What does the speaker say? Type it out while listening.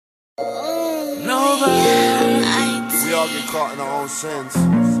We all get caught in our own sins.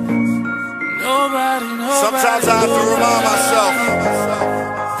 Sometimes I have to remind myself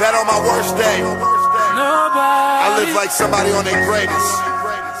that on my worst day, I live like somebody on their greatest.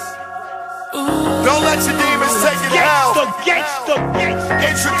 Don't let your demons take you to hell.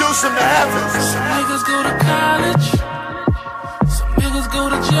 Introduce them to heaven. Some niggas go to college, some niggas go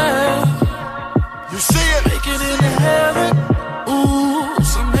to jail. You see it? Make it into heaven. Ooh,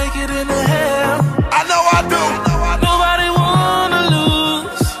 some make it into hell. I know I do. Nobody wanna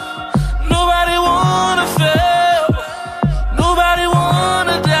lose, nobody wanna fail, nobody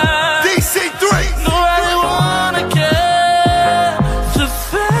wanna die. DC3. Nobody wanna care. The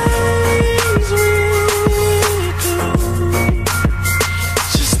things we do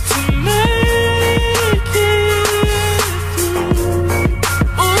just to make it through.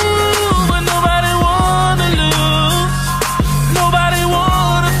 Ooh, but nobody wanna lose, nobody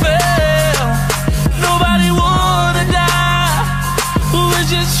wanna fail, nobody wanna die. We're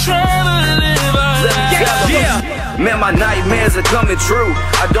just trying to live our lives. Yeah, man, my nightmares are coming true.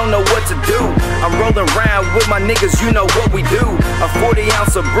 I don't know what to do. I'm rolling around with my niggas, you know what we do. A 40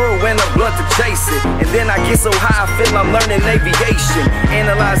 ounce of brew and a blunt to chase it. And then I get so high, I feel I'm learning aviation.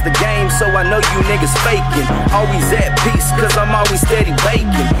 Analyze the game, so I know you niggas faking. Always at peace, cause I'm always steady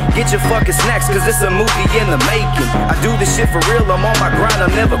baking. Get your fucking snacks, cause it's a movie in the making. I do this shit for real, I'm on my grind,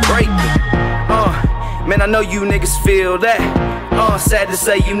 I'm never breaking. Man, I know you niggas feel that. Sad to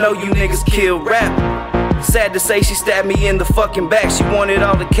say, you know you niggas kill rap. Sad to say, she stabbed me in the fucking back. She wanted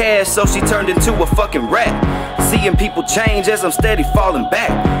all the cash, so she turned into a fucking rat. Seeing people change as I'm steady falling back.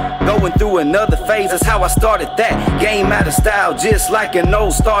 Going through another phase, that's how I started that. Game out of style, just like an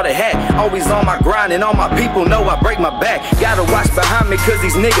old starter hat. Always on my grind and all my people know I break my back. Gotta watch behind me cause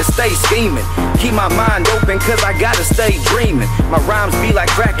these niggas stay scheming. Keep my mind open cause I gotta stay dreaming. My rhymes be like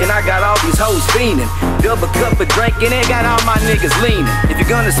crack and I got all these hoes fiending. Double cup of drinking and got all my niggas leaning. If you're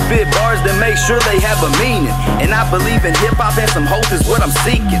gonna spit bars then make sure they have a meaning. And I believe in hip hop and some hope is what I'm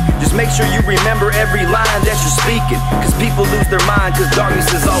seeking. Just make sure you remember every line that you're speaking. Cause people lose their mind cause darkness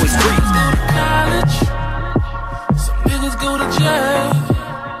is always Some niggas go to college, some niggas go to jail.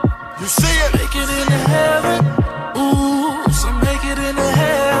 You see it? Make it into heaven. Ooh, some make it into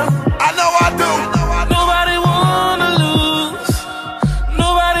hell. I know I do. Nobody wanna lose,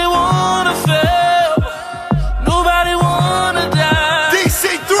 nobody wanna fail, nobody wanna die.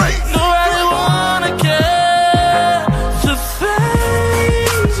 DC3. Nobody wanna care. The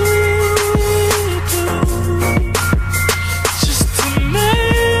things we do just to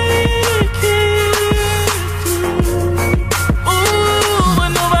make it through. Ooh, but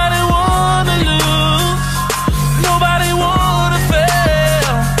nobody wanna lose, nobody wanna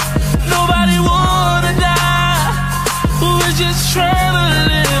fail, nobody wanna die. We're just trying to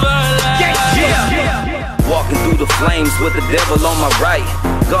live our lives. Walking through the flames with the devil on my right.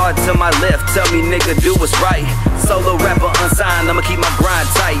 God to my left, tell me nigga do what's right. Solo rapper unsigned, I'ma keep my grind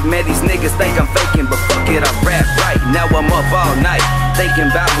tight. Man, these niggas think I'm faking, but fuck it, I rap right. Now I'm up all night, thinking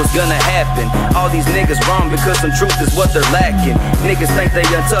about what's gonna happen. All these niggas wrong because some truth is what they're lacking. Niggas think they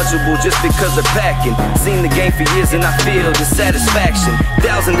untouchable just because they're packing. Seen the game for years and I feel dissatisfaction.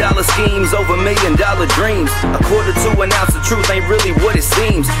 $1,000 schemes over $1 million dreams. A quarter to an ounce of truth ain't really what it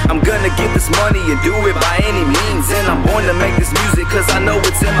seems. I'm gonna get this money and do it by any means. And I'm born to make this music cause I know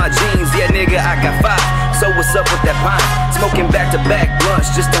it's in my genes. Yeah nigga, I got 5, so what's up with that pine? Smoking back to back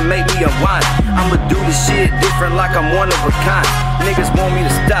blunts just to make me unwind. I'ma do this shit different like I'm one of a kind. Niggas want me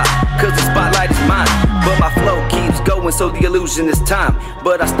to stop cause the spotlight is mine. But my flow keeps going so the illusion is time.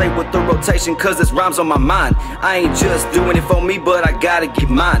 But I stay with the rotation cause it's rhymes on my mind. I ain't just doing it for me but I gotta get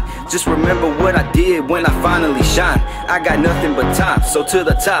mine. Just remember what I did when I finally shine. I got nothing but time, so to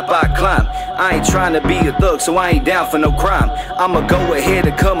the top I climb. I ain't trying to be a thug, so I ain't down for no crime. I'ma go ahead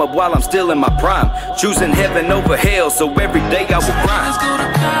and come up while I'm still in my prime. Choosing heaven over hell, so every day I will grind. Some niggas go to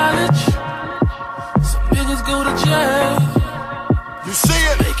college, some niggas go to jail. You see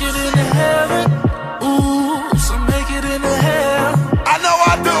it? Make it in